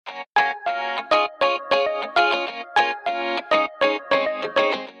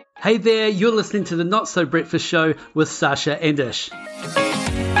Hey there, you're listening to the Not So Breakfast Show with Sasha and Ish.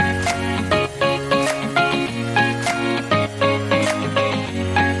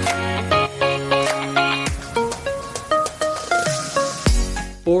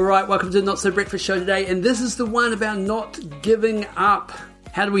 Alright, welcome to the Not So Breakfast Show today, and this is the one about not giving up.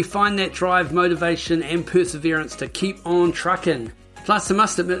 How do we find that drive, motivation and perseverance to keep on trucking? Plus, I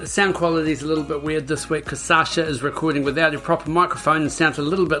must admit the sound quality is a little bit weird this week because Sasha is recording without a proper microphone and sounds a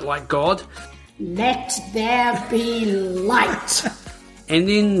little bit like God. Let there be light. And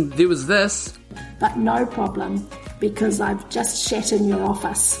then there was this. But no problem, because I've just shat in your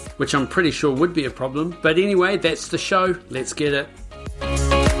office. Which I'm pretty sure would be a problem. But anyway, that's the show. Let's get it.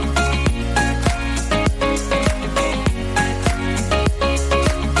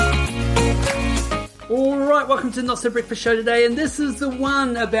 Alright, welcome to the Not So Breakfast Show today, and this is the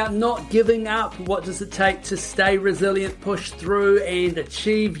one about not giving up. What does it take to stay resilient, push through and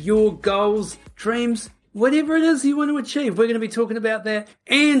achieve your goals, dreams, whatever it is you want to achieve? We're going to be talking about that.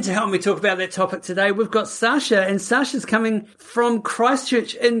 And to help me talk about that topic today, we've got Sasha, and Sasha's coming from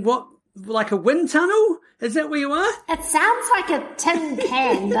Christchurch in what, like a wind tunnel? Is that where you are? It sounds like a tin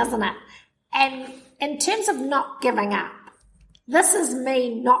can, doesn't it? And in terms of not giving up, this is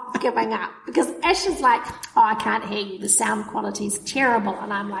me not giving up, because Ash is like, oh, I can't hear you, the sound quality is terrible.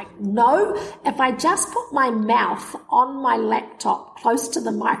 And I'm like, no, if I just put my mouth on my laptop close to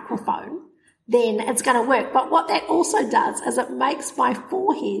the microphone, then it's going to work. But what that also does is it makes my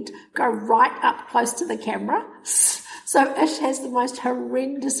forehead go right up close to the camera. So Ish has the most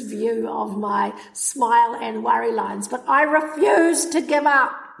horrendous view of my smile and worry lines, but I refuse to give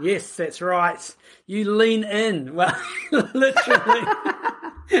up. Yes, that's right. You lean in. Well, literally.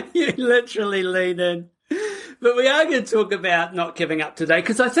 You literally lean in. But we are going to talk about not giving up today,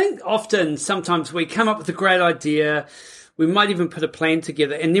 because I think often, sometimes we come up with a great idea, we might even put a plan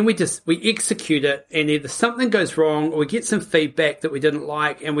together, and then we execute it, and either something goes wrong or we get some feedback that we didn't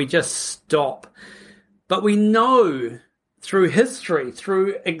like, and we just stop. But we know through history,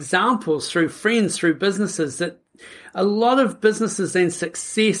 through examples, through friends, through businesses, that a lot of businesses and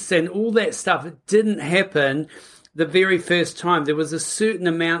success and all that stuff didn't happen the very first time. There was a certain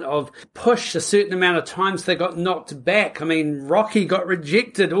amount of push, a certain amount of times they got knocked back. I mean, Rocky got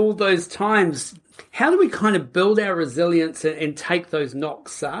rejected all those times. How do we kind of build our resilience and take those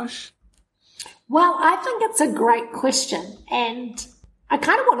knocks, Sash? Well, I think it's a great question. And I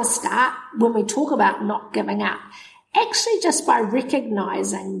kind of want to start when we talk about not giving up, actually just by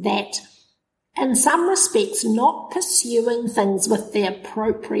recognizing that in some respects, not pursuing things with the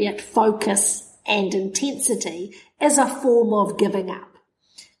appropriate focus and intensity is a form of giving up.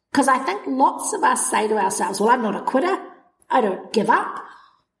 Because I think lots of us say to ourselves, well, I'm not a quitter, I don't give up.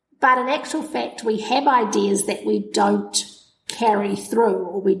 But in actual fact, we have ideas that we don't carry through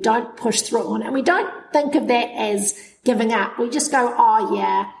or we don't push through on, and we don't think of that as giving up. We just go, oh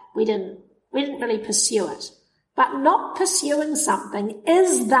yeah, we didn't really pursue it. But not pursuing something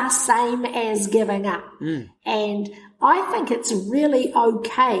is the same as giving up. And I think it's really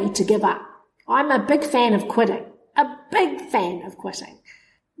okay to give up. I'm a big fan of quitting,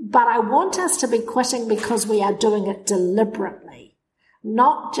 But I want us to be quitting because we are doing it deliberately,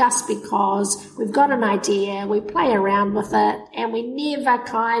 not just because we've got an idea, we play around with it, and we never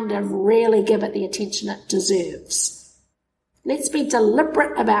kind of really give it the attention it deserves. Let's be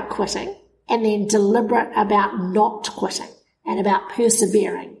deliberate about quitting, and then deliberate about not quitting and about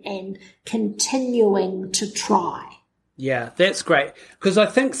persevering and continuing to try. Yeah, that's great. Because I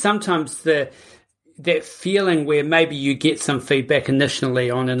think sometimes that feeling where maybe you get some feedback initially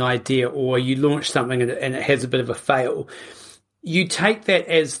on an idea, or you launch something and it has a bit of a fail, you take that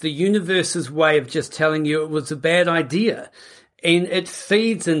as the universe's way of just telling you it was a bad idea. And it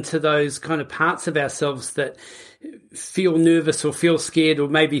feeds into those kind of parts of ourselves that feel nervous or feel scared or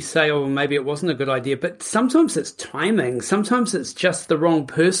maybe say, oh, maybe it wasn't a good idea. But sometimes it's timing. Sometimes it's just the wrong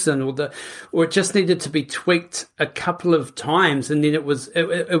person, or it just needed to be tweaked a couple of times and then it was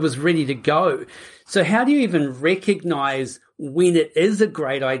ready to go. So how do you even recognize when it is a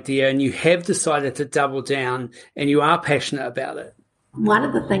great idea and you have decided to double down and you are passionate about it? One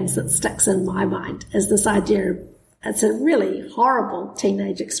of the things that sticks in my mind is this idea of, it's a really horrible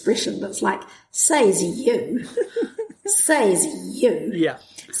teenage expression, but it's like, says you. Says you. Yeah.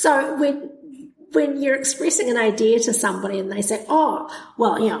 So when you're expressing an idea to somebody and they say, oh,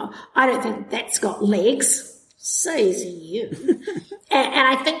 well, I don't think that's got legs, says you. and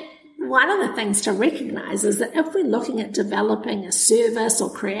I think one of the things to recognize is that if we're looking at developing a service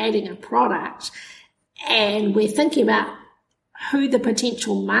or creating a product and we're thinking about who the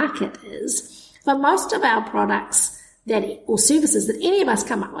potential market is, for most of our products, or services that any of us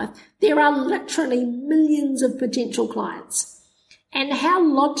come up with, there are literally millions of potential clients. And how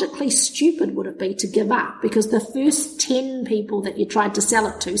logically stupid would it be to give up because the first 10 people that you tried to sell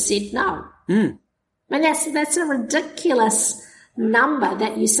it to said no? I mean, that's a ridiculous number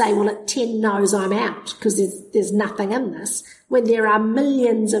that you say, well, at 10 no's, I'm out because there's nothing in this, when there are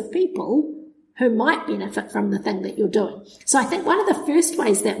millions of people who might benefit from the thing that you're doing. So I think one of the first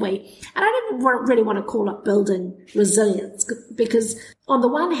ways that and I don't really want to call it building resilience, because on the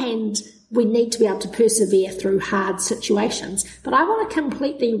one hand, we need to be able to persevere through hard situations, but I want to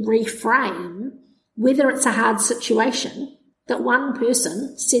completely reframe whether it's a hard situation that one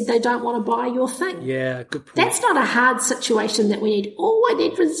person said they don't want to buy your thing. Yeah, good point. That's not a hard situation that we need. Oh, I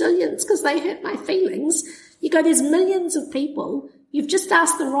need resilience because they hurt my feelings. You go, there's millions of people. You've just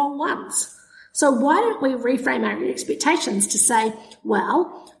asked the wrong ones. So why don't we reframe our expectations to say,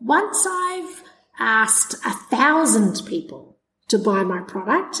 well, once I've asked 1,000 people to buy my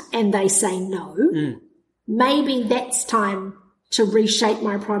product and they say no, maybe that's time to reshape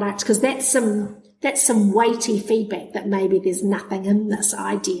my product, because that's some weighty feedback that maybe there's nothing in this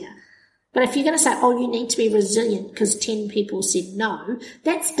idea. But if you're going to say, oh, you need to be resilient because 10 people said no,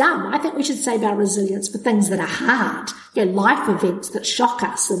 that's dumb. I think we should save our resilience for things that are hard, life events that shock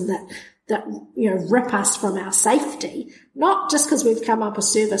us and that rip us from our safety, not just because we've come up a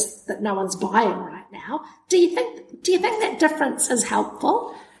service that no one's buying right now. Do you think that difference is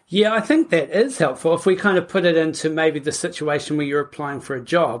helpful? Yeah, I think that is helpful. If we kind of put it into maybe the situation where you're applying for a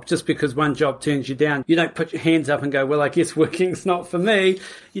job, just because one job turns you down, you don't put your hands up and go, well, I guess working's not for me.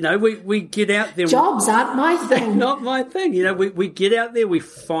 We get out there. Jobs aren't my thing. Not my thing. We get out there, we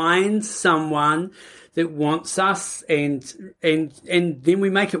find someone that wants us, and then we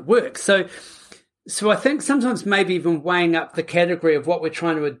make it work. So I think sometimes maybe even weighing up the category of what we're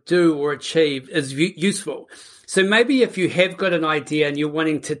trying to do or achieve is useful. So maybe if you have got an idea and you're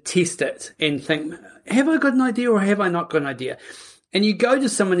wanting to test it and think, have I got an idea or have I not got an idea? And you go to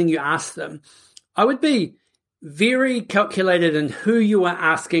someone and you ask them, I would be very calculated in who you are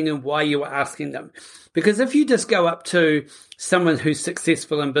asking and why you are asking them. Because if you just go up to someone who's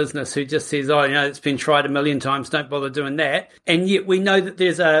successful in business who just says, oh, it's been tried 1,000,000 times, don't bother doing that. And yet we know that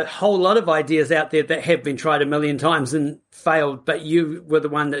there's a whole lot of ideas out there that have been tried 1,000,000 times and failed, but you were the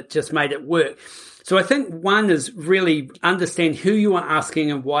one that just made it work. So I think one is really understand who you are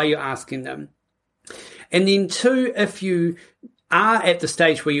asking and why you're asking them. And then two, if you are at the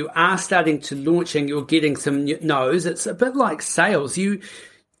stage where you are starting to launch and you're getting some no's, it's a bit like sales. You're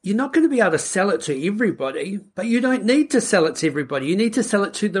not going to be able to sell it to everybody, but you don't need to sell it to everybody. You need to sell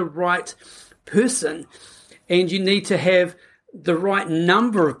it to the right person, and you need to have the right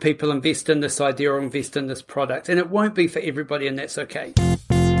number of people invest in this idea or invest in this product. And it won't be for everybody, and that's okay.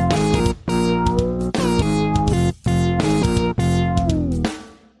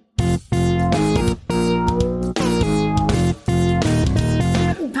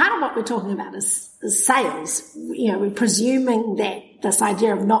 We're talking about is sales. We're presuming that this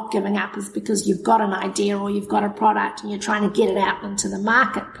idea of not giving up is because you've got an idea or you've got a product and you're trying to get it out into the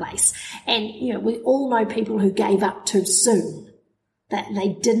marketplace. And, we all know people who gave up too soon, that they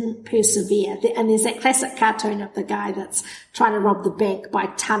didn't persevere. And there's that classic cartoon of the guy that's trying to rob the bank by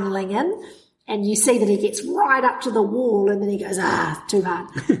tunneling in. And you see that he gets right up to the wall and then he goes, too hard,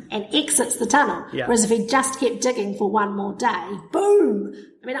 and exits the tunnel. Yeah. Whereas if he just kept digging for one more day, boom.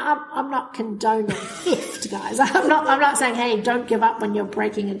 I mean, I'm not condoning theft, guys. I'm not saying, hey, don't give up when you're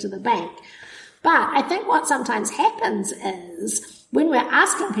breaking into the bank. But I think what sometimes happens is when we're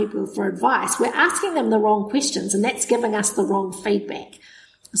asking people for advice, we're asking them the wrong questions, and that's giving us the wrong feedback.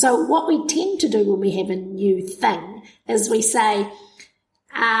 So what we tend to do when we have a new thing is we say,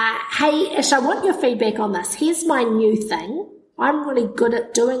 hey, Ish, I want your feedback on this. Here's my new thing. I'm really good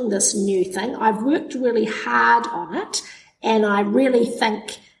at doing this new thing. I've worked really hard on it, and I really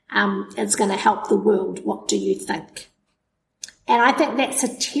think it's going to help the world. What do you think? And I think that's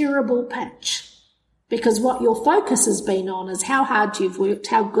a terrible pitch, because what your focus has been on is how hard you've worked,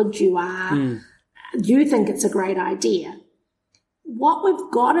 how good you are. You think it's a great idea. What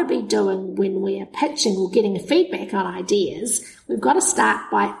we've got to be doing when we're pitching or getting feedback on ideas, we've got to start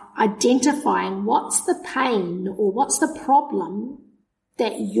by identifying what's the pain or what's the problem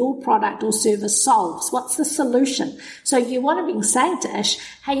that your product or service solves. What's the solution? So you want to be saying to Ish,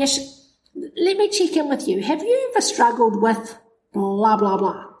 hey Ish, let me check in with you. Have you ever struggled with blah, blah,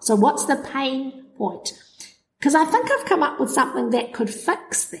 blah? So what's the pain point? Because I think I've come up with something that could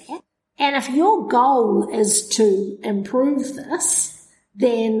fix that. And if your goal is to improve this,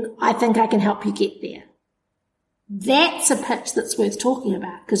 then I think I can help you get there. that's a pitch that's worth talking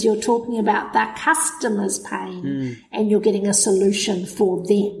about, because you're talking about the customer's pain and you're getting a solution for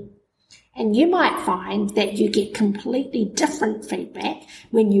them. And you might find that you get completely different feedback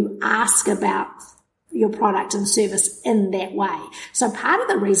when you ask about your product and service in that way. So part of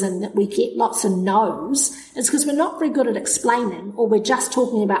the reason that we get lots of no's is because we're not very good at explaining, or we're just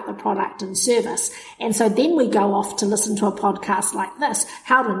talking about the product and service. And so then we go off to listen to a podcast like this,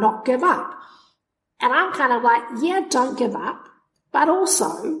 How to Not Give Up. And I'm kind of like, yeah, don't give up, but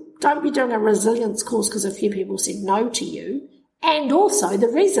also don't be doing a resilience course because a few people said no to you. And also the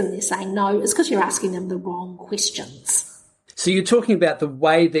reason they're saying no is because you're asking them the wrong questions. So you're talking about the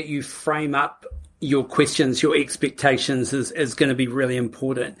way that you frame up your questions, your expectations is going to be really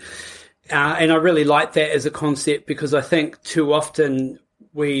important. And I really like that as a concept, because I think too often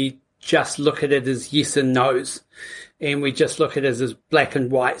we just look at it as yes and no's, and we just look at it as black and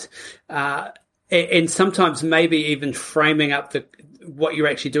white. And sometimes maybe even framing up what you're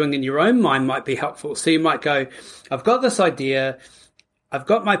actually doing in your own mind might be helpful. So you might go, I've got this idea, I've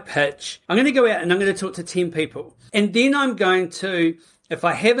got my pitch, I'm going to go out and I'm going to talk to 10 people. And then I'm going to, if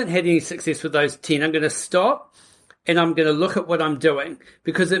I haven't had any success with those 10, I'm going to stop and I'm going to look at what I'm doing,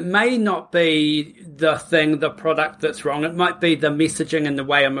 because it may not be the product that's wrong. It might be the messaging and the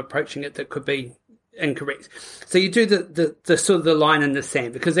way I'm approaching it that could be incorrect. So you do the sort of the line in the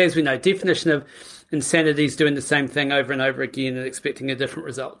sand, because as we know, definition of insanity is doing the same thing over and over again and expecting a different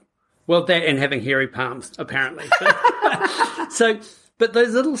result. Well, that and having hairy palms, apparently. But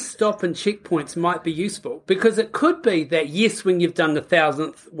those little stop and checkpoints might be useful, because it could be that, yes, when you've done the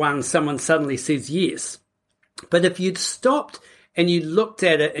 1,000th one, someone suddenly says yes. But if you'd stopped and you looked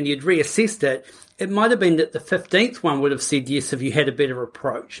at it and you'd reassessed it, it might have been that the 15th one would have said yes if you had a better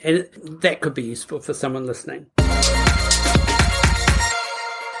approach. And that could be useful for someone listening.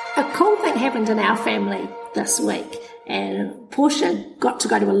 A cool thing happened in our family this week, and Portia got to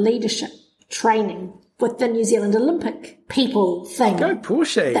go to a leadership training with the New Zealand Olympic people thing. Go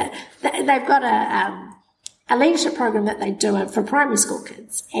Portia. They've got a leadership program that they do for primary school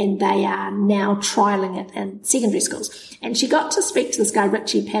kids, and they are now trialling it in secondary schools. And she got to speak to this guy,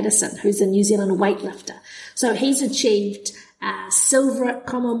 Richie Patterson, who's a New Zealand weightlifter. So he's achieved silver at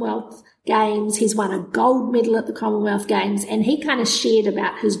Commonwealth Games. He's won a gold medal at the Commonwealth Games, and he kind of shared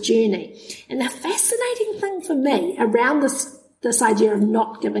about his journey. And the fascinating thing for me around this idea of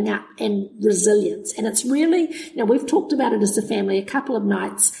not giving up and resilience, and it's really, we've talked about it as a family a couple of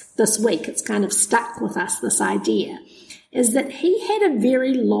nights this week. It's kind of stuck with us, this idea, is that he had a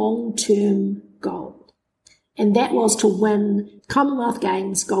very long-term goal, and that was to win Commonwealth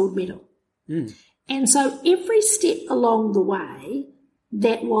Games gold medal. And so every step along the way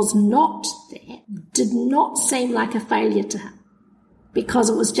that was not that did not seem like a failure to him, because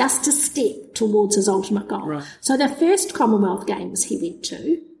it was just a step towards his ultimate goal. Right. So the first Commonwealth Games he went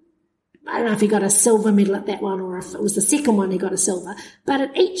to, I don't know if he got a silver medal at that one or if it was the second one he got a silver, but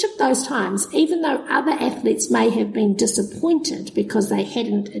at each of those times, even though other athletes may have been disappointed because they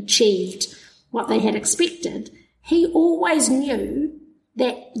hadn't achieved what they had expected, he always knew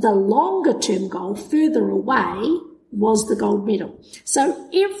that the longer term goal further away was the gold medal. So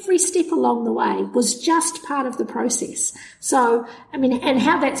every step along the way was just part of the process. So, and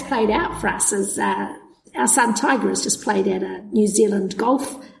how that's played out for us is our son Tiger has just played at a New Zealand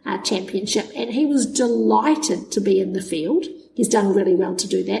golf championship, and he was delighted to be in the field. He's done really well to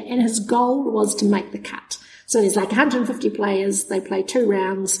do that, and his goal was to make the cut. So there's like 150 players, they play 2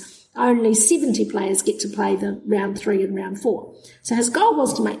 rounds, only 70 players get to play the round 3 and round 4. So his goal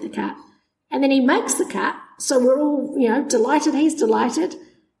was to make the cut, and then he makes the cut. So we're all, delighted. He's delighted.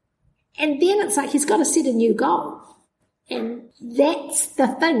 And then it's like he's got to set a new goal. And that's the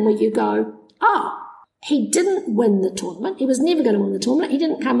thing where you go, he didn't win the tournament. He was never going to win the tournament. He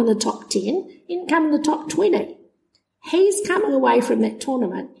didn't come in the top 10. He didn't come in the top 20. He's coming away from that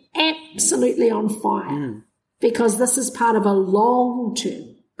tournament absolutely on fire because this is part of a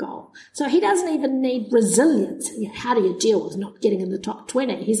long-term goal. So he doesn't even need resilience. How do you deal with not getting in the top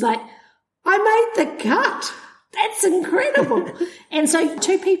 20? He's like, I made the cut. That's incredible. And so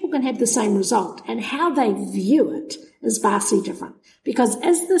 2 people can have the same result, and how they view it is vastly different. Because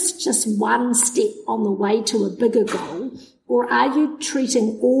is this just one step on the way to a bigger goal, or are you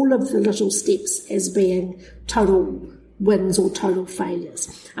treating all of the little steps as being total wins or total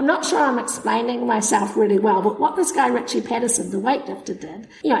failures? I'm not sure I'm explaining myself really well, but what this guy Richie Patterson, the weightlifter, did,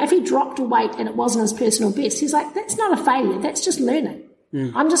 if he dropped a weight and it wasn't his personal best, he's like, that's not a failure, that's just learning.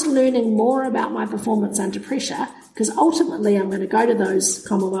 I'm just learning more about my performance under pressure, because ultimately I'm going to go to those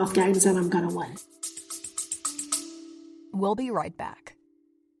Commonwealth Games and I'm going to win. We'll be right back.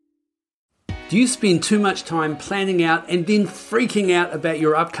 Do you spend too much time planning out and then freaking out about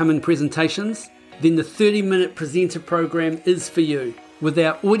your upcoming presentations? Then the 30-minute presenter program is for you. With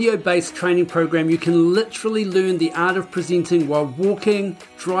our audio-based training program, you can literally learn the art of presenting while walking,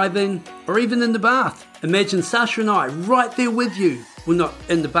 driving, or even in the bath. Imagine Sasha and I right there with you. Well, not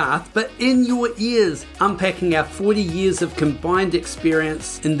in the bath, but in your ears, unpacking our 40 years of combined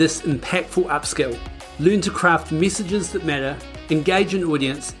experience in this impactful upskill. Learn to craft messages that matter, engage an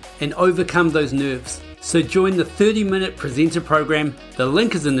audience, and overcome those nerves. So join the 30-minute presenter program. The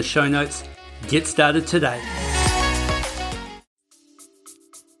link is in the show notes. Get started today.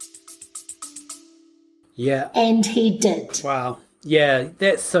 Yeah. And he did. Wow. Yeah,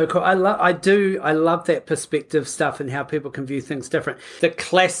 that's so cool. I love that perspective stuff and how people can view things different. The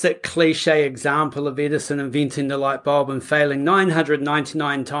classic cliche example of Edison inventing the light bulb and failing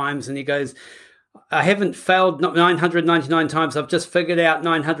 999 times, and he goes, I haven't failed 999 times. I've just figured out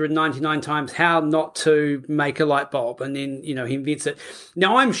 999 times how not to make a light bulb. And then, he invents it.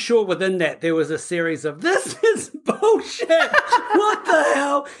 Now, I'm sure within that there was a series of, this is bullshit. What the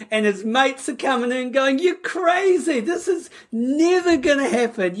hell? And his mates are coming in going, you're crazy. This is never going to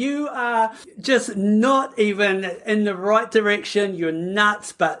happen. You are just not even in the right direction. You're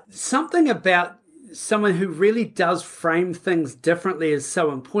nuts. But something about someone who really does frame things differently is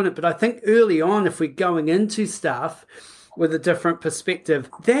so important. But I think early on, if we're going into stuff with a different perspective,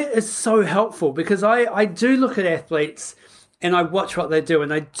 that is so helpful, because I do look at athletes and I watch what they do,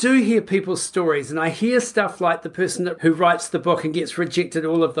 and I do hear people's stories, and I hear stuff like the person who writes the book and gets rejected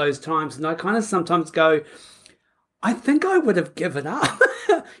all of those times. And I kind of sometimes go, I think I would have given up,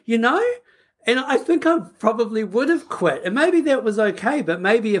 And I think I probably would have quit. And maybe that was okay, but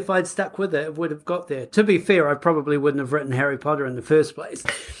maybe if I'd stuck with it, it would have got there. To be fair, I probably wouldn't have written Harry Potter in the first place.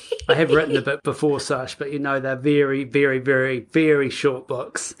 I have written a bit before, Sash, but they're very, very, very, very short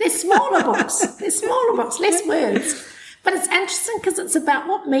books. They're smaller books. Less words. But it's interesting because it's about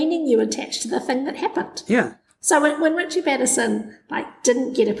what meaning you attach to the thing that happened. Yeah. So when Richie Paterson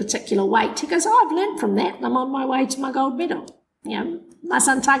didn't get a particular weight, he goes, I've learned from that and I'm on my way to my gold medal. My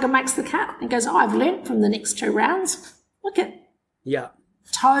son Tiger makes the cut and goes, I've learnt from the next 2 rounds. Look at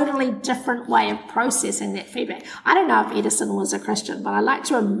totally different way of processing that feedback. I don't know if Edison was a Christian, but I like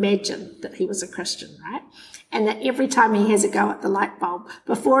to imagine that he was a Christian, right? And that every time he has a go at the light bulb,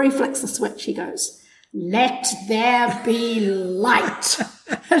 before he flicks the switch, he goes, let there be light.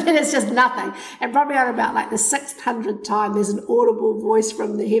 And then it's just nothing. And probably on about the 600th time, there's an audible voice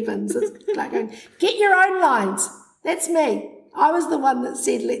from the heavens. It's going, get your own lines. That's me. I was the one that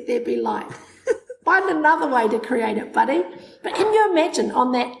said, let there be light. Find another way to create it, buddy. But can you imagine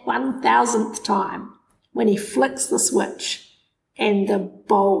on that 1000th time when he flicks the switch and the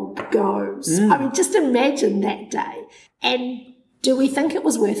bulb goes? I mean, just imagine that day. And do we think it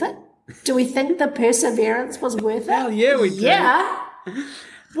was worth it? Do we think the perseverance was worth it? Hell yeah, we do. Yeah.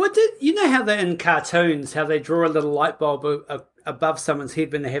 How they in cartoons, how they draw a little light bulb above someone's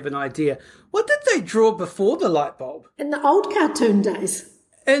head when they have an idea. What did they draw before the light bulb? In the old cartoon days.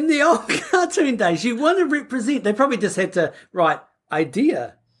 In the old cartoon days, you want to represent. They probably just had to write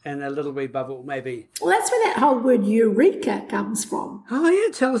idea and a little wee bubble, maybe. Well, that's where that whole word eureka comes from. Oh,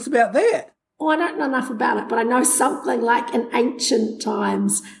 yeah, tell us about that. Well, I don't know enough about it, but I know something like in ancient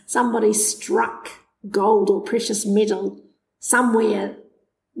times, somebody struck gold or precious metal somewhere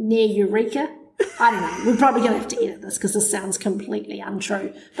near Eureka. I don't know. We're probably going to have to edit this because this sounds completely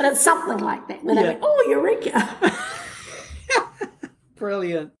untrue. But it's something like that. Where they went, oh, Eureka.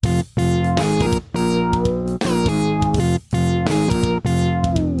 Brilliant.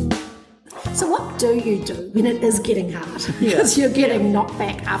 So what do you do when it is getting hard? Because you're getting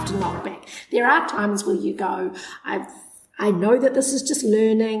knockback after knockback. There are times where you go, I know that this is just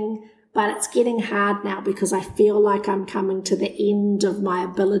learning, but it's getting hard now because I feel like I'm coming to the end of my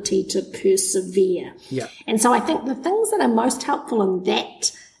ability to persevere. Yeah. And so I think the things that are most helpful in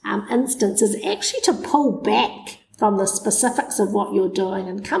that instance is actually to pull back from the specifics of what you're doing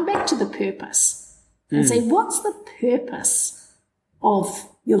and come back to the purpose and say, what's the purpose of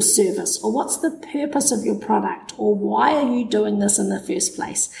your service, or what's the purpose of your product, or why are you doing this in the first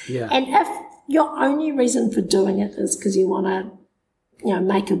place? Yeah. And if your only reason for doing it is because you want to,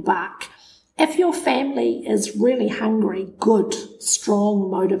 make a buck, if your family is really hungry, good, strong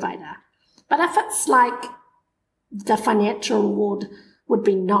motivator. But if it's like the financial reward would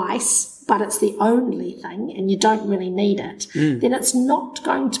be nice, but it's the only thing and you don't really need it, then it's not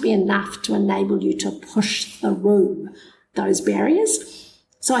going to be enough to enable you to push through those barriers.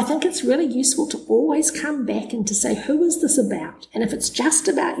 So I think it's really useful to always come back and to say, who is this about? And if it's just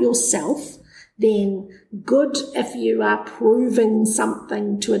about yourself, then good if you are proving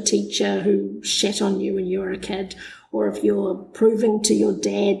something to a teacher who shat on you when you were a kid, or if you're proving to your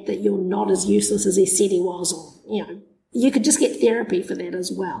dad that you're not as useless as he said he was, or, you could just get therapy for that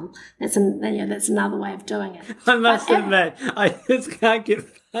as well. That's another way of doing it. I must admit, I just can't get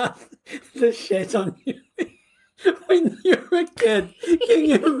past the shat on you when you were a kid. Can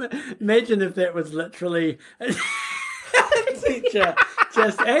you imagine if that was literally a teacher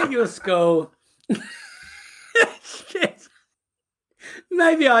just at your school?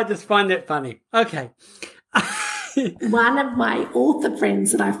 Maybe I just find that funny. Okay. One of my author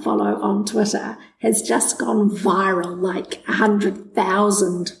friends that I follow on Twitter has just gone viral, like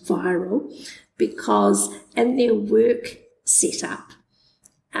 100,000 viral, because in their work setup,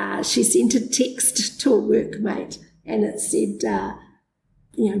 she sent a text to a workmate and it said,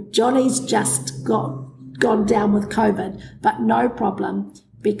 Johnny's just gone down with COVID, but no problem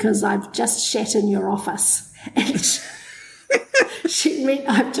because I've just shat in your office. And she meant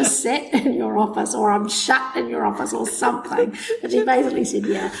I've just sat in your office, or I'm shut in your office, or something. But she basically said,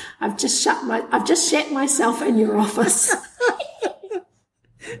 "Yeah, I've just shat myself in your office."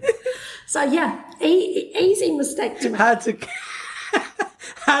 So yeah, easy mistake to make.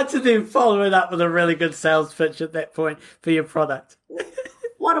 Hard to then follow it up with a really good sales pitch at that point for your product.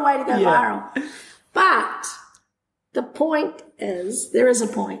 What a way to go viral! But the point is, there is a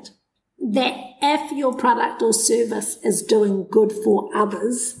point, that if your product or service is doing good for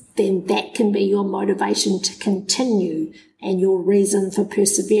others, then that can be your motivation to continue and your reason for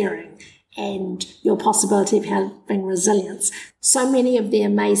persevering and your possibility of having resilience. So many of the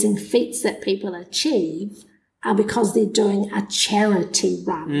amazing feats that people achieve are because they're doing a charity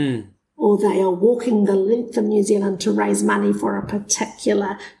run. Or they are walking the length of New Zealand to raise money for a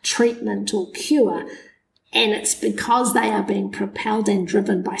particular treatment or cure. And it's because they are being propelled and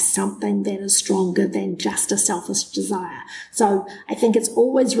driven by something that is stronger than just a selfish desire. So I think it's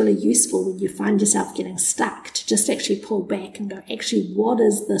always really useful when you find yourself getting stuck to just actually pull back and go, actually, what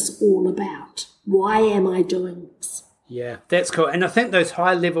is this all about? Why am I doing this? Yeah, that's cool. And I think those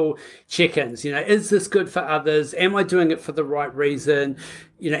high-level check-ins, is this good for others? Am I doing it for the right reason?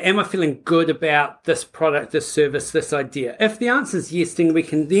 Am I feeling good about this product, this service, this idea? If the answer is yes, then we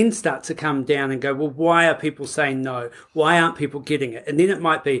can then start to come down and go, well, why are people saying no? Why aren't people getting it? And then it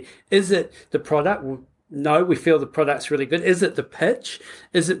might be, is it the product? Well, no, we feel the product's really good. Is it the pitch?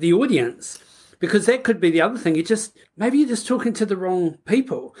 Is it the audience? Because that could be the other thing. Maybe you're just talking to the wrong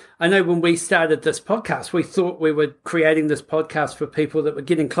people. I know when we started this podcast, we thought we were creating this podcast for people that were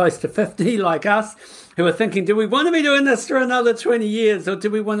getting close to 50 like us, who were thinking, do we want to be doing this for another 20 years or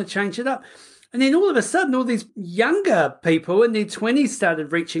do we want to change it up? And then all of a sudden, all these younger people in their 20s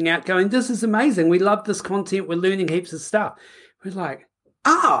started reaching out going, this is amazing. We love this content. We're learning heaps of stuff. We're like,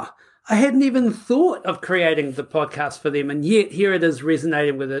 I hadn't even thought of creating the podcast for them, and yet here it is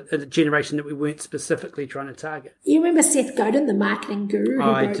resonating with a generation that we weren't specifically trying to target. You remember Seth Godin, the marketing guru?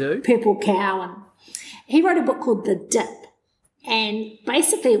 I do. Purple Cow, and he wrote a book called The Dip, and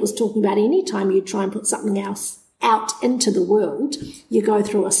basically it was talking about any time you try and put something else out into the world, you go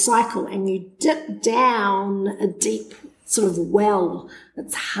through a cycle and you dip down a deep sort of well.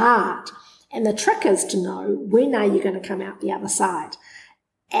 It's hard, and the trick is to know when are you going to come out the other side.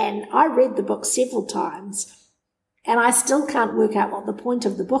 And I read the book several times, and I still can't work out what the point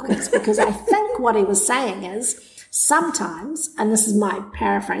of the book is, because I think what he was saying is sometimes, and this is my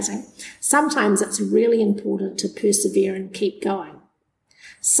paraphrasing, sometimes it's really important to persevere and keep going.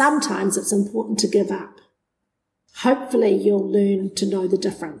 Sometimes it's important to give up. Hopefully you'll learn to know the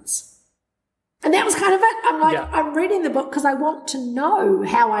difference. And that was kind of it. I'm reading the book because I want to know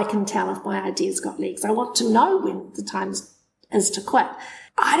how I can tell if my idea's got legs. I want to know when the time is to quit.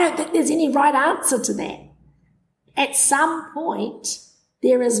 I don't think there's any right answer to that. At some point,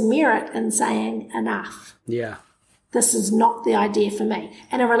 there is merit in saying enough. Yeah. This is not the idea for me.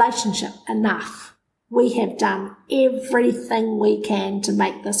 In a relationship, enough. We have done everything we can to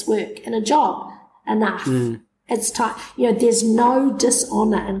make this work. In a job, enough. It's time. There's no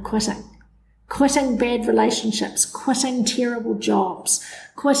dishonor in quitting. Quitting bad relationships, quitting terrible jobs,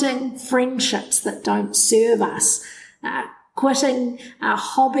 quitting friendships that don't serve us, quitting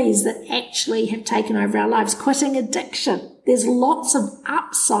hobbies that actually have taken over our lives, quitting addiction. There's lots of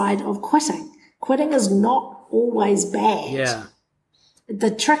upside of quitting. Quitting is not always bad. Yeah.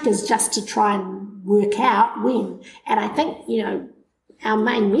 The trick is just to try and work out when. And I think, our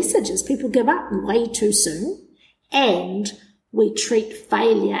main message is people give up way too soon, and we treat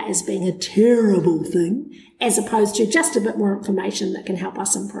failure as being a terrible thing, as opposed to just a bit more information that can help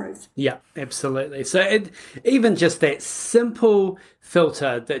us improve. Yeah, absolutely. So even just that simple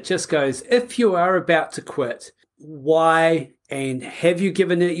filter that just goes, if you are about to quit, why, and have you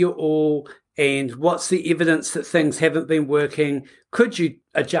given it your all, and what's the evidence that things haven't been working? Could you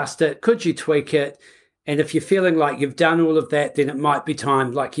adjust it? Could you tweak it? And if you're feeling like you've done all of that, then it might be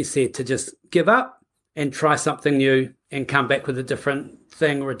time, like you said, to just give up and try something new and come back with a different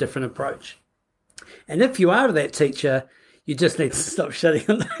thing or a different approach. And if you are that teacher, you just need to stop shitting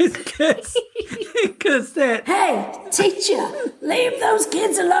on those kids. Because that... Hey, teacher, leave those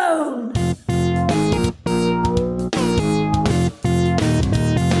kids alone.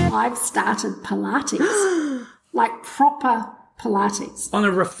 I've started Pilates, like proper Pilates. On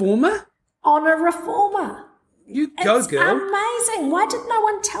a reformer? On a reformer. You go, girl. It's amazing. Why did no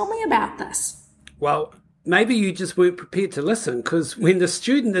one tell me about this? Well, maybe you just weren't prepared to listen, because when the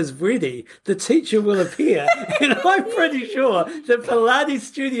student is ready, the teacher will appear. And I'm pretty sure that Pilates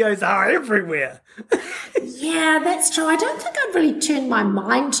studios are everywhere. Yeah, that's true. I don't think I've really turned my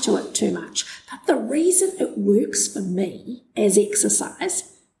mind to it too much. But the reason it works for me as exercise...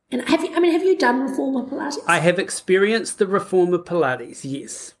 And have you done reformer Pilates? I have experienced the reformer Pilates,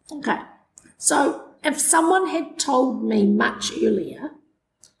 yes. Okay. So if someone had told me much earlier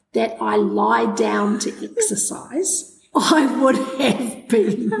that I lie down to exercise, I would have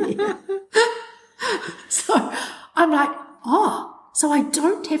been there. So I'm like, so I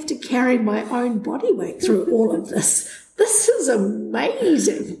don't have to carry my own body weight through all of this. This is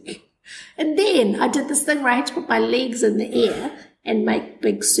amazing. And then I did this thing where I had to put my legs in the air and make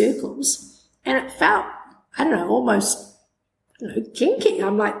big circles. And it felt, I don't know, almost kinky.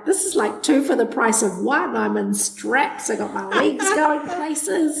 I'm like, this is like 2 for the price of 1. I'm in straps. I got my legs going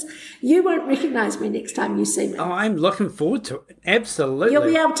places. You won't recognize me next time you see me. Oh, I'm looking forward to it. Absolutely. You'll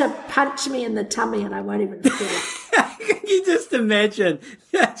be able to punch me in the tummy and I won't even feel it. Can you just imagine?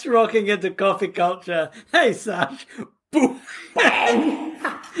 That's rocking into coffee culture. Hey, Sash. Boom. Bang.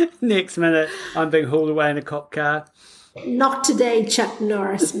 Next minute, I'm being hauled away in a cop car. Not today, Chuck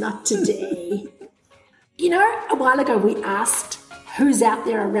Norris, not today. You know, a while ago we asked who's out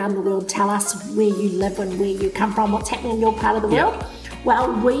there around the world, tell us where you live and where you come from, what's happening in your part of the world. Yeah.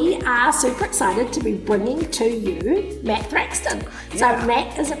 Well, we are super excited to be bringing to you Matt Thraxton. Yeah. So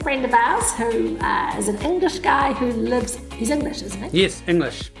Matt is a friend of ours who is an English guy who lives, he's English, isn't he? Yes,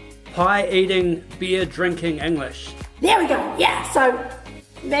 English. Pie eating, beer drinking English. There we go, yeah. So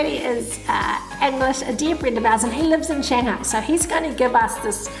Matty is English, a dear friend of ours, and he lives in Shanghai. So he's going to give us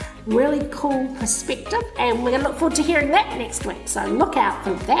this really cool perspective, and we're going to look forward to hearing that next week. So look out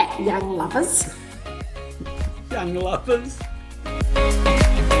for that, young lovers. Young lovers.